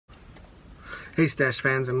Hey Stache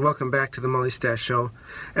fans, and welcome back to the Mully Stache Show.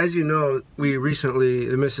 As you know, we recently,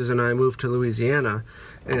 the missus and I, moved to Louisiana,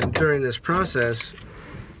 and during this process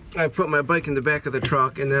I put my bike in the back of the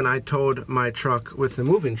truck, and then I towed my truck with the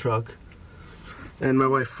moving truck, and my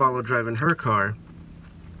wife followed driving her car.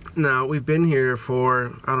 Now, we've been here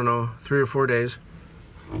for, I don't know, 3 or 4 days,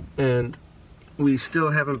 and we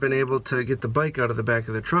still haven't been able to get the bike out of the back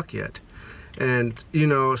of the truck yet. And you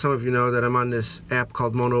know, some of you know that I'm on this app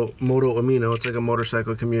called Moto Amino. It's like a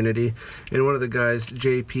motorcycle community, and one of the guys,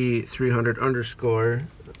 JP300 _,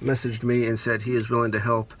 messaged me and said he is willing to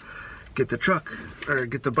help get the truck, or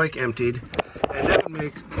get the bike emptied, and that would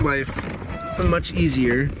make life much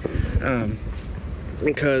easier,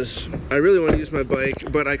 because I really want to use my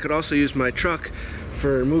bike, but I could also use my truck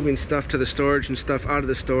for moving stuff to the storage and stuff out of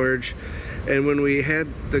the storage. And when we had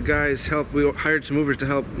the guys help, we hired some movers to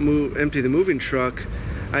help empty the moving truck.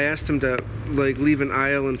 I asked them to like leave an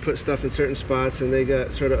aisle and put stuff in certain spots, and they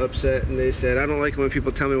got sort of upset, and they said, I don't like it when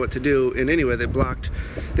people tell me what to do. And anyway, they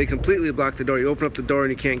completely blocked the door. You open up the door and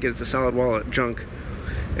you can't get it. It's a solid wall of junk.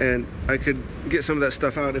 And I could get some of that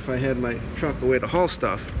stuff out if I had my truck a way to haul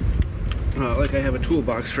stuff. Like I have a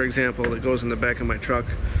toolbox, for example, that goes in the back of my truck.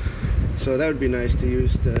 So that would be nice to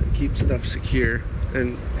use to keep stuff secure.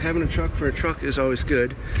 And having a truck for a truck is always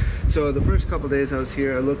good. So the first couple days I was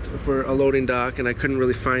here, I looked for a loading dock and I couldn't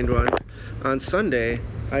really find one. On Sunday,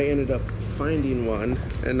 I ended up finding one,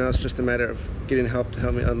 and now it's just a matter of getting help to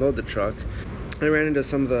help me unload the truck. I ran into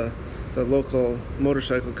some of the local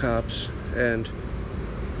motorcycle cops, and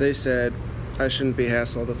they said I shouldn't be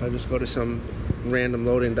hassled if I just go to some random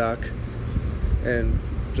loading dock and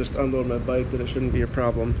just unload my bike, that it shouldn't be a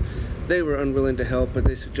problem. They were unwilling to help, but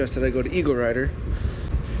they suggested I go to Eagle Rider.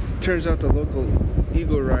 Turns out the local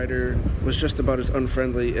Eagle Rider was just about as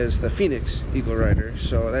unfriendly as the Phoenix Eagle Rider,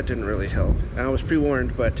 so that didn't really help. I was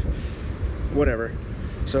pre-warned, but whatever.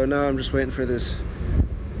 So now I'm just waiting for this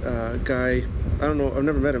guy. I don't know, I've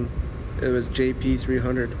never met him. It was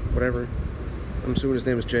JP300, whatever. I'm assuming his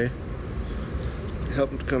name is Jay.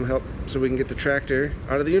 Help him to come help so we can get the tractor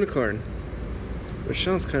out of the Unicorn. Which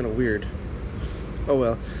sounds kind of weird. Oh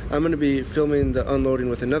well, I'm going to be filming the unloading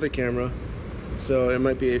with another camera, so it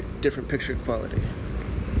might be a different picture quality.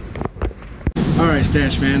 Alright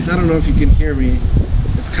Stache fans, I don't know if you can hear me.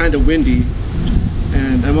 It's kind of windy,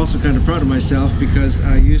 and I'm also kind of proud of myself because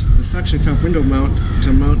I used the suction cup window mount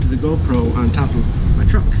to mount to the GoPro on top of my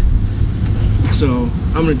truck. So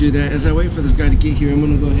I'm going to do that. As I wait for this guy to get here, I'm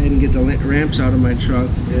going to go ahead and get the ramps out of my truck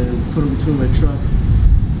and put them between my truck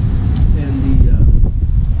and the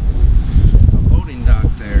loading dock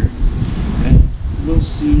there, and we'll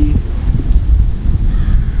see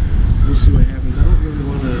what happens. I don't really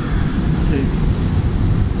want to take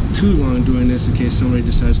too long doing this in case somebody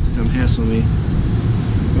decides to come hassle me,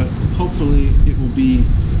 but hopefully it will be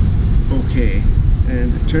okay.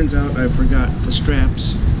 And it turns out I forgot the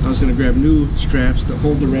straps. I was going to grab new straps that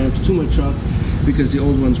hold the ramps to my truck because the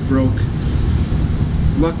old ones broke.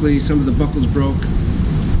 Luckily, some of the buckles broke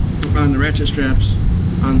on the ratchet straps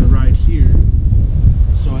on the ride here,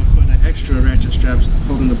 so I put an extra ratchet straps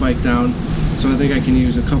holding the bike down. So I think I can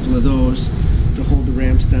use a couple of those to hold the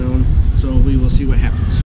ramps down. So we will see what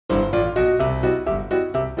happens.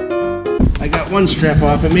 I got one strap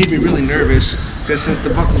off. It made me really nervous because since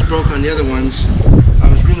the buckles broke on the other ones, I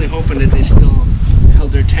was really hoping that they still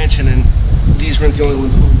held their tension, and these weren't the only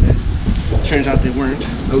ones holding it. Turns out they weren't,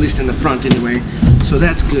 at least in the front anyway, so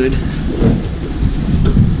that's good.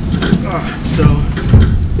 So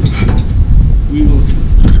we will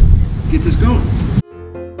get this going.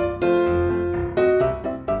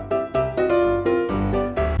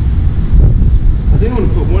 I think I'm going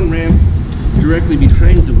to put one ramp directly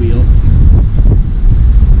behind the wheel,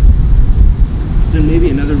 then maybe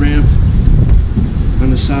another ramp on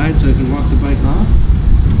the side so I can walk the bike off.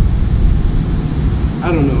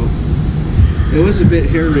 I don't know. It was a bit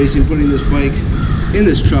hair-raising putting this bike in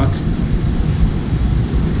this truck,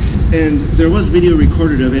 and there was video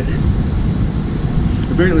recorded of it.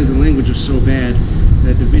 Apparently the language was so bad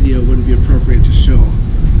that the video wouldn't be appropriate to show.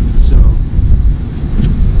 So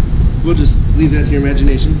we'll just leave that to your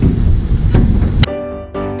imagination.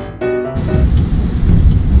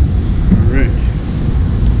 Alright.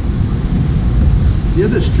 The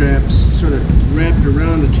other straps sort of wrapped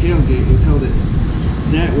around the tailgate and held it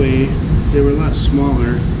that way. They were a lot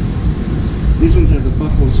smaller. These ones have the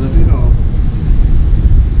buckles, so I think I'll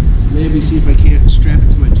maybe see if I can't strap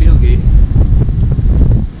it to my tailgate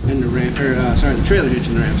and the ramp, or sorry, the trailer hitch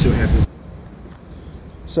and the ramp, see what happens.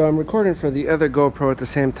 So I'm recording for the other GoPro at the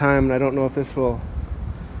same time, and I don't know if this will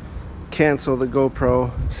cancel the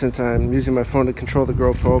GoPro since I'm using my phone to control the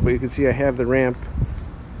GoPro, but you can see I have the ramp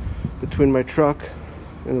between my truck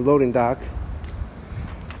and the loading dock,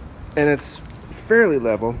 and it's fairly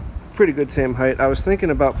level, pretty good same height. I was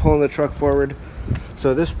thinking about pulling the truck forward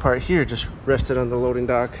so this part here just rested on the loading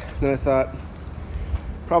dock, and then I thought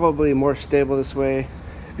probably more stable this way,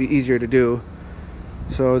 be easier to do.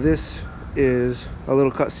 So this is a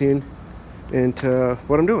little cutscene into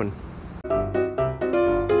what I'm doing.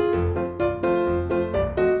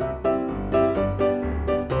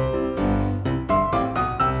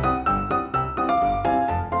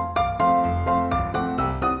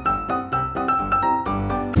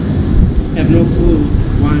 I have no clue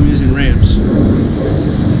why I'm using ramps.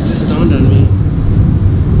 It just dawned on me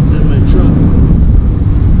that my truck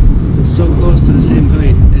is so close to the same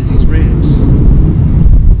height as these ramps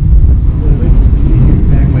that it makes it easier to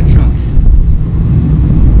back my truck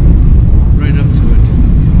right up to it.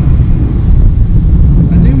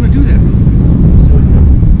 I think I'm going to do that real quick. So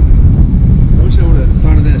I wish I would have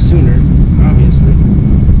thought of that sooner, obviously.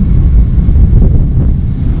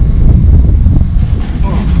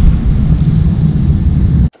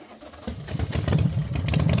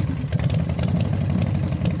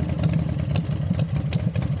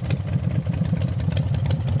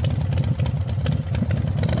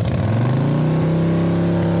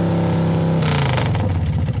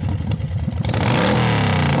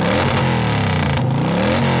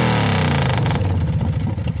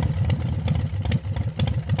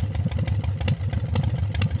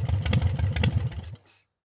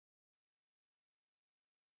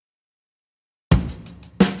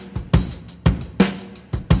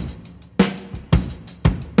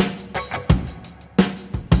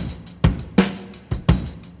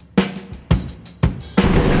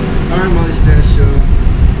 Alright, Mully Stache Show.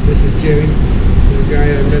 This is Jimmy. This is a guy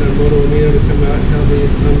I met on Moto to come out and help me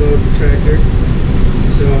unload the tractor.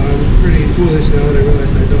 So I'm pretty foolish now that I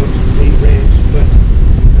realized I don't need range, but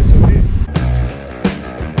that's okay.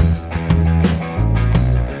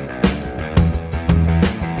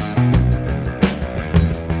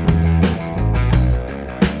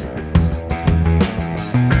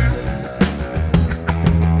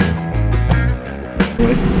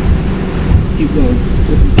 Keep going.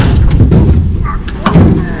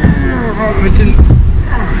 I didn't.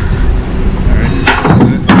 Alright.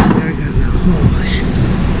 Yeah, I got it now. Oh, shit.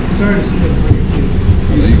 Sorry to sit on your feet.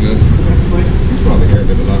 Oh, there you go. He's probably heard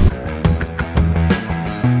it a lot.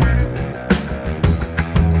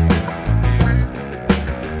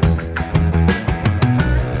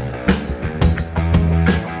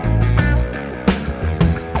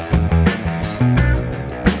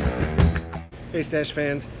 Hey Stache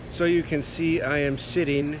fans, so you can see I am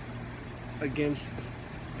sitting against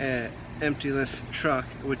an emptyless truck,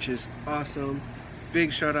 which is awesome.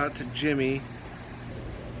 Big shout out to Jimmy,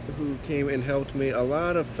 who came and helped me. A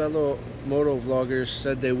lot of fellow moto vloggers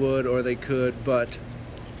said they would or they could,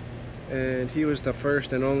 and he was the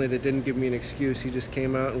first and only that didn't give me an excuse. He just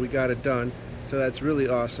came out and we got it done, so that's really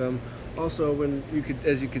awesome. Also,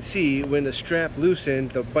 as you could see, when the strap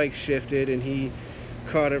loosened, the bike shifted and he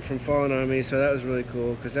caught it from falling on me, so that was really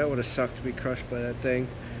cool because that would have sucked to be crushed by that thing.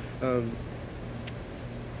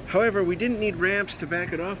 However, we didn't need ramps to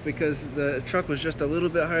back it off because the truck was just a little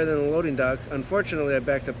bit higher than the loading dock. Unfortunately, I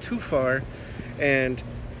backed up too far, and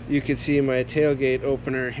you can see my tailgate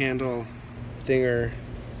opener handle thinger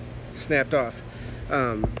snapped off.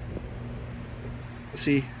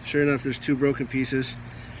 See, sure enough, there's two broken pieces,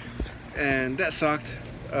 and that sucked.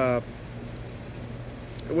 It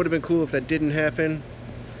would have been cool if that didn't happen.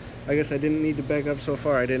 I guess I didn't need to back up so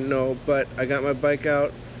far, I didn't know, but I got my bike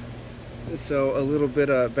out, so a little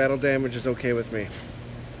bit of battle damage is okay with me.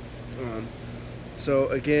 So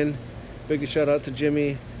again, big shout out to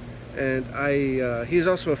Jimmy, and he's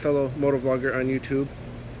also a fellow moto vlogger on YouTube,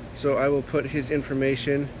 so I will put his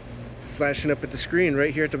information flashing up at the screen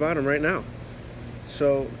right here at the bottom right now.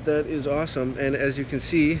 So that is awesome, and as you can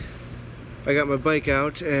see, I got my bike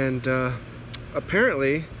out, and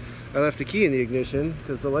apparently I left the key in the ignition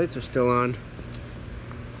because the lights are still on.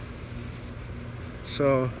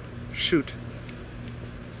 So, shoot.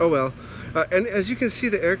 Oh well. And as you can see,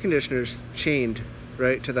 the air conditioner's chained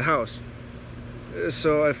right to the house.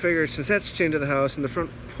 So I figured since that's chained to the house and the front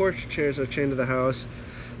porch chairs are chained to the house,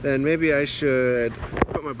 then maybe I should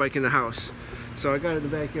put my bike in the house. So I got it in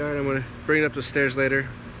the backyard. I'm going to bring it up the stairs later,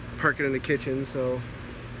 park it in the kitchen so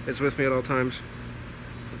it's with me at all times.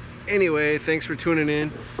 Anyway, thanks for tuning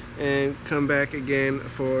in, and come back again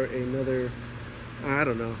for another, I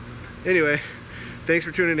don't know. Anyway, thanks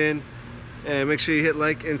for tuning in, and make sure you hit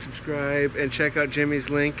like and subscribe and check out Jimmy's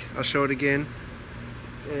link. I'll show it again.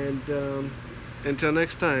 And until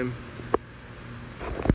next time.